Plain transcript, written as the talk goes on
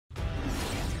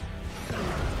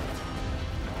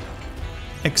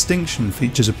Extinction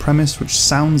features a premise which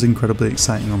sounds incredibly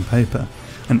exciting on paper,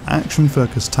 an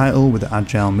action-focused title with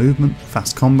agile movement,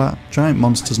 fast combat, giant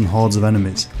monsters and hordes of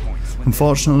enemies.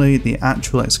 Unfortunately, the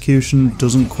actual execution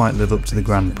doesn't quite live up to the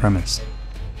grand premise.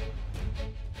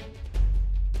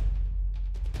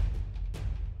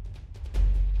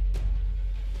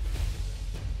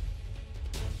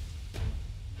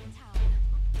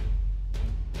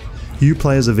 You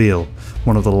play as Avil,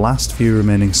 one of the last few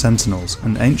remaining Sentinels,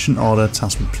 an ancient order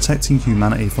tasked with protecting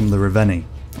humanity from the Reveni,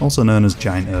 also known as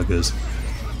giant ogres.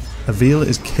 Avil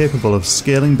is capable of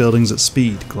scaling buildings at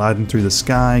speed, gliding through the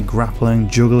sky, grappling,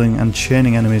 juggling and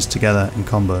chaining enemies together in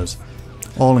combos,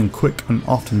 all in quick and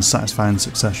often satisfying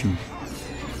succession.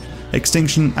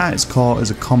 Extinction at its core is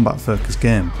a combat focused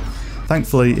game.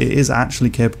 Thankfully, it is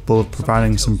actually capable of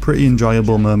providing some pretty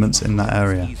enjoyable moments in that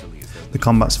area. The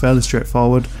combat's fairly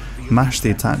straightforward. Mash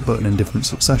the attack button in different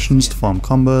successions to form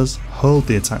combos, hold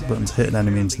the attack button to hit an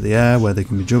enemy into the air where they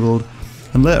can be juggled,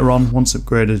 and later on, once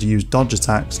upgraded, use dodge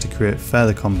attacks to create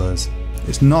further combos.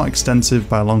 It's not extensive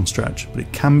by a long stretch, but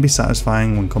it can be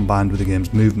satisfying when combined with the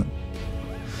game's movement.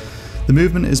 The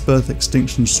movement is both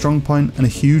Extinction's strong point and a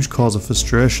huge cause of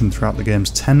frustration throughout the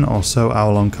game's 10 or so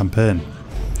hour long campaign.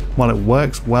 While it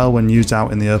works well when used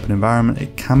out in the open environment,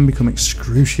 it can become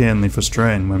excruciatingly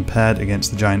frustrating when paired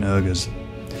against the giant ogres.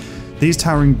 These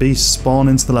towering beasts spawn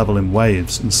into the level in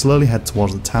waves and slowly head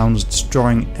towards the towns,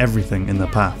 destroying everything in their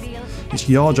path. It's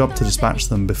your job to dispatch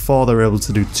them before they're able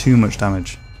to do too much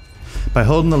damage. By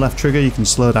holding the left trigger you can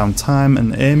slow down time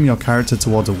and aim your character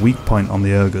towards a weak point on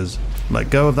the ogres. Let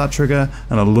go of that trigger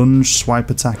and a lunge swipe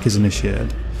attack is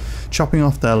initiated. Chopping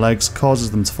off their legs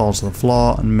causes them to fall to the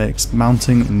floor and makes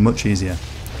mounting much easier.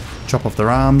 Chop off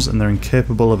their arms and they're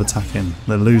incapable of attacking,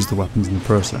 they lose the weapons in the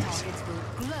process.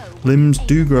 Limbs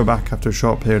do grow back after a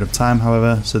short period of time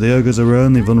however, so the ogres are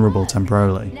only vulnerable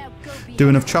temporarily. Do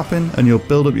enough chopping and you'll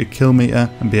build up your kill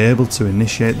meter and be able to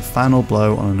initiate the final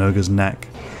blow on an ogre's neck.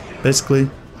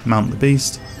 Basically, mount the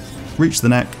beast, reach the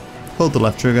neck, hold the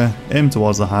left trigger, aim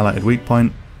towards the highlighted weak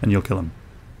point, and you'll kill him.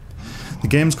 The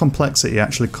game's complexity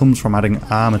actually comes from adding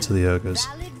armour to the ogres.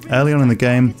 Early on in the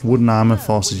game, wooden armour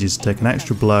forces you to take an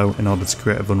extra blow in order to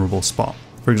create a vulnerable spot.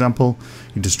 For example,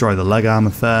 you destroy the leg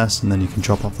armour first and then you can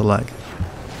chop off the leg.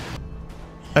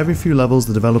 Every few levels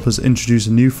the developers introduce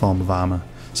a new form of armour,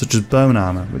 such as bone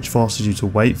armour, which forces you to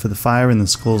wait for the fire in the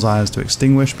skull's eyes to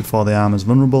extinguish before the armour is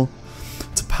vulnerable,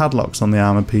 to padlocks on the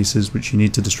armour pieces which you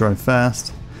need to destroy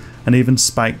first, and even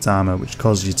spiked armour which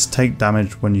causes you to take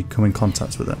damage when you come in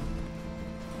contact with it.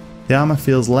 The armour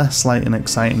feels less like an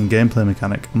exciting gameplay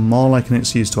mechanic and more like an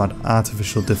excuse to add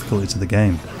artificial difficulty to the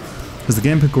game. As the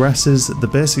game progresses, the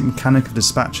basic mechanic of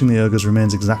dispatching the ogres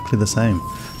remains exactly the same.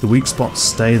 The weak spots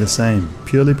stay the same,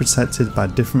 purely protected by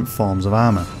different forms of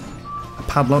armour. A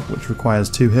padlock which requires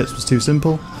 2 hits was too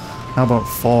simple. How about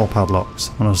 4 padlocks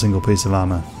on a single piece of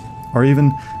armour? Or even,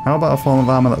 how about a form of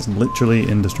armour that's literally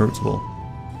indestructible?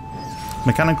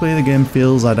 Mechanically the game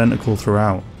feels identical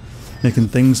throughout, making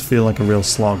things feel like a real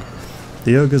slog.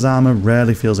 The ogre's armour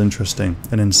rarely feels interesting,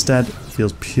 and instead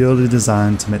feels purely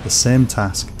designed to make the same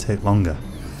task take longer.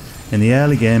 In the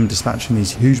early game, dispatching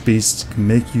these huge beasts can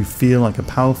make you feel like a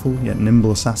powerful yet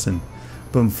nimble assassin,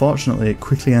 but unfortunately it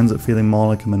quickly ends up feeling more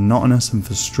like a monotonous and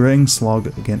frustrating slog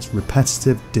against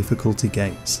repetitive difficulty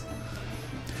gates.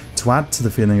 To add to the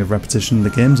feeling of repetition,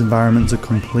 the game's environments are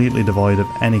completely devoid of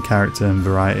any character and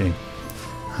variety.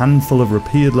 A handful of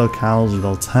repeated locales with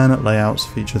alternate layouts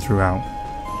feature throughout.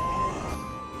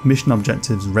 Mission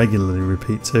objectives regularly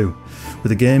repeat too,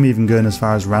 with the game even going as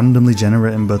far as randomly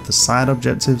generating both the side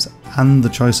objectives and the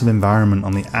choice of environment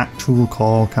on the actual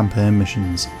core campaign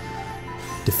missions.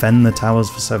 Defend the towers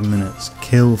for 7 minutes,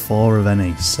 kill 4 of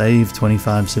any, save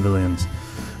 25 civilians.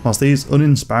 Whilst these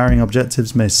uninspiring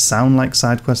objectives may sound like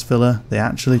side quest filler, they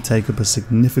actually take up a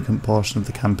significant portion of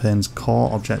the campaign's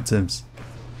core objectives.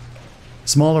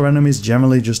 Smaller enemies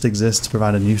generally just exist to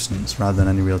provide a nuisance rather than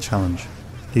any real challenge.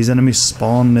 These enemies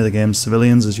spawn near the game's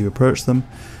civilians as you approach them,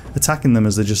 attacking them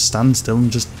as they just stand still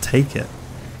and just take it.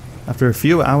 After a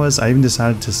few hours I even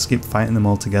decided to skip fighting them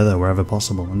altogether wherever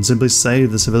possible and simply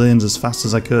save the civilians as fast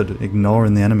as I could,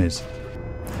 ignoring the enemies.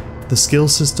 The skill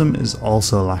system is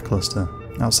also lackluster.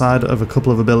 Outside of a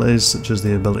couple of abilities such as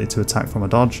the ability to attack from a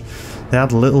dodge, they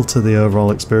add little to the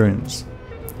overall experience.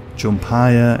 Jump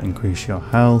higher, increase your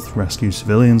health, rescue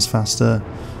civilians faster.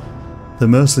 They're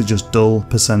mostly just dull,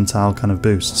 percentile kind of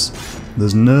boosts.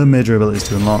 There's no major abilities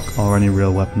to unlock or any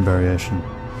real weapon variation.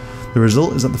 The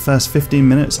result is that the first 15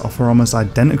 minutes offer almost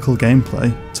identical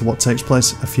gameplay to what takes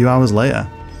place a few hours later.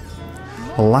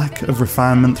 A lack of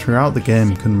refinement throughout the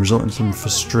game can result in some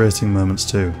frustrating moments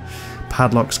too.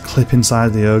 padlocks clip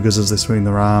inside the ogres as they swing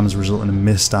their arms, resulting in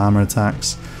missed armour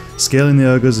attacks. Scaling the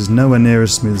ogres is nowhere near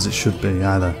as smooth as it should be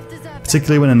either,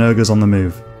 particularly when an ogre's on the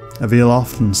move. A veal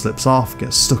often slips off,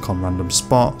 gets stuck on random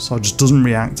spots, or just doesn't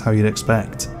react how you'd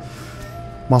expect.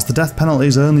 Whilst the death penalty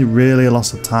is only really a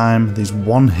loss of time, these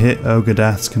one-hit ogre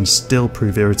deaths can still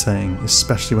prove irritating,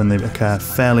 especially when they occur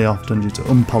fairly often due to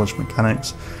unpolished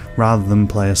mechanics rather than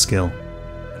player skill.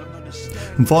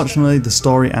 Unfortunately, the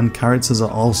story and characters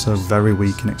are also very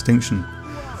weak in Extinction.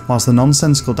 Whilst the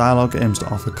nonsensical dialogue aims to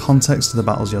offer context to the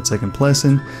battles you're taking place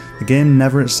in, the game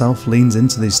never itself leans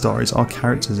into these stories or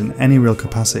characters in any real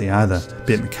capacity either,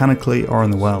 be it mechanically or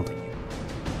in the world.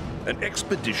 An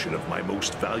expedition of my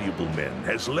most valuable men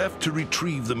has left to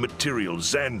retrieve the material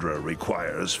Xandra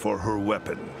requires for her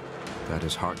weapon. That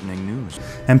is heartening news.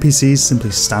 NPCs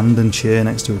simply stand and cheer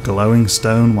next to a glowing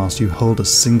stone whilst you hold a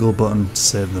single button to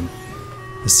save them.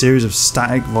 A series of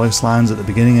static voice lines at the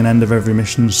beginning and end of every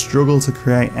mission struggle to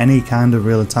create any kind of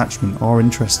real attachment or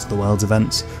interest to the world's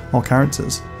events or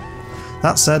characters.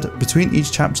 That said, between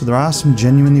each chapter there are some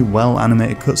genuinely well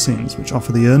animated cutscenes which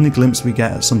offer the only glimpse we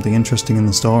get at something interesting in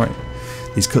the story.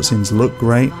 These cutscenes look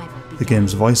great, the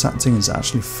game's voice acting is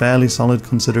actually fairly solid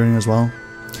considering as well.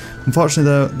 Unfortunately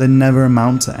though, they never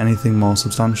amount to anything more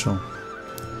substantial.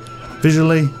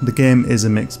 Visually, the game is a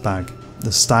mixed bag.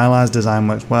 The stylized design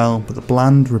works well, but the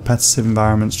bland, repetitive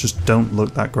environments just don't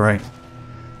look that great.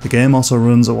 The game also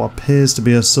runs at what appears to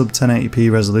be a sub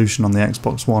 1080p resolution on the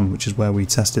Xbox One, which is where we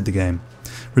tested the game,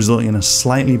 resulting in a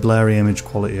slightly blurry image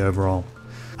quality overall.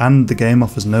 And the game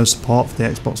offers no support for the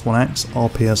Xbox One X or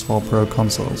PS4 Pro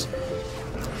consoles.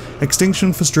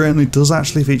 Extinction frustratingly does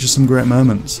actually feature some great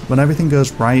moments. When everything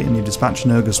goes right and you dispatch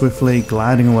an ogre swiftly,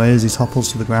 gliding away as he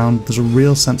topples to the ground, there's a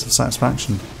real sense of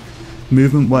satisfaction.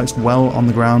 Movement works well on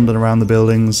the ground and around the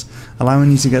buildings,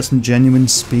 allowing you to get some genuine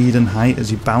speed and height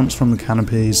as you bounce from the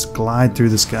canopies, glide through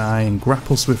the sky and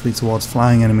grapple swiftly towards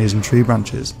flying enemies and tree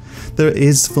branches. There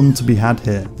is fun to be had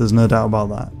here, there's no doubt about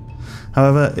that.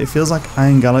 However, it feels like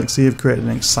Iron Galaxy have created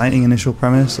an exciting initial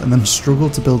premise and then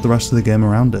struggled to build the rest of the game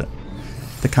around it.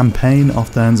 The campaign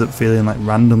often ends up feeling like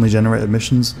randomly generated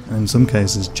missions, and in some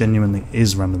cases genuinely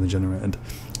is randomly generated,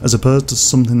 as opposed to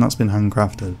something that's been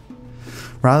handcrafted.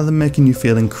 Rather than making you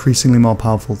feel increasingly more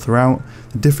powerful throughout,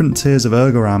 the different tiers of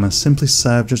ogre armour simply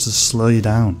serve just to slow you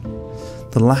down.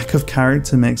 The lack of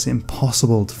character makes it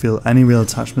impossible to feel any real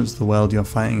attachment to the world you're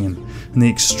fighting in, and the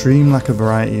extreme lack of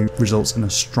variety results in a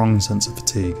strong sense of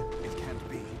fatigue.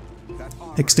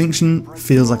 Extinction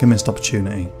feels like a missed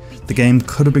opportunity. The game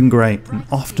could have been great and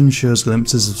often shows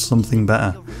glimpses of something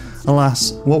better.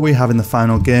 Alas, what we have in the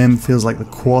final game feels like the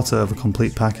quarter of a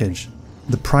complete package.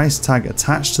 The price tag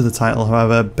attached to the title,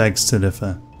 however, begs to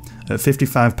differ. At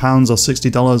 £55 or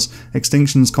 $60,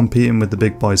 Extinction's competing with the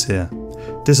big boys here.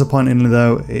 Disappointingly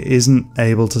though, it isn't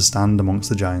able to stand amongst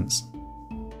the giants.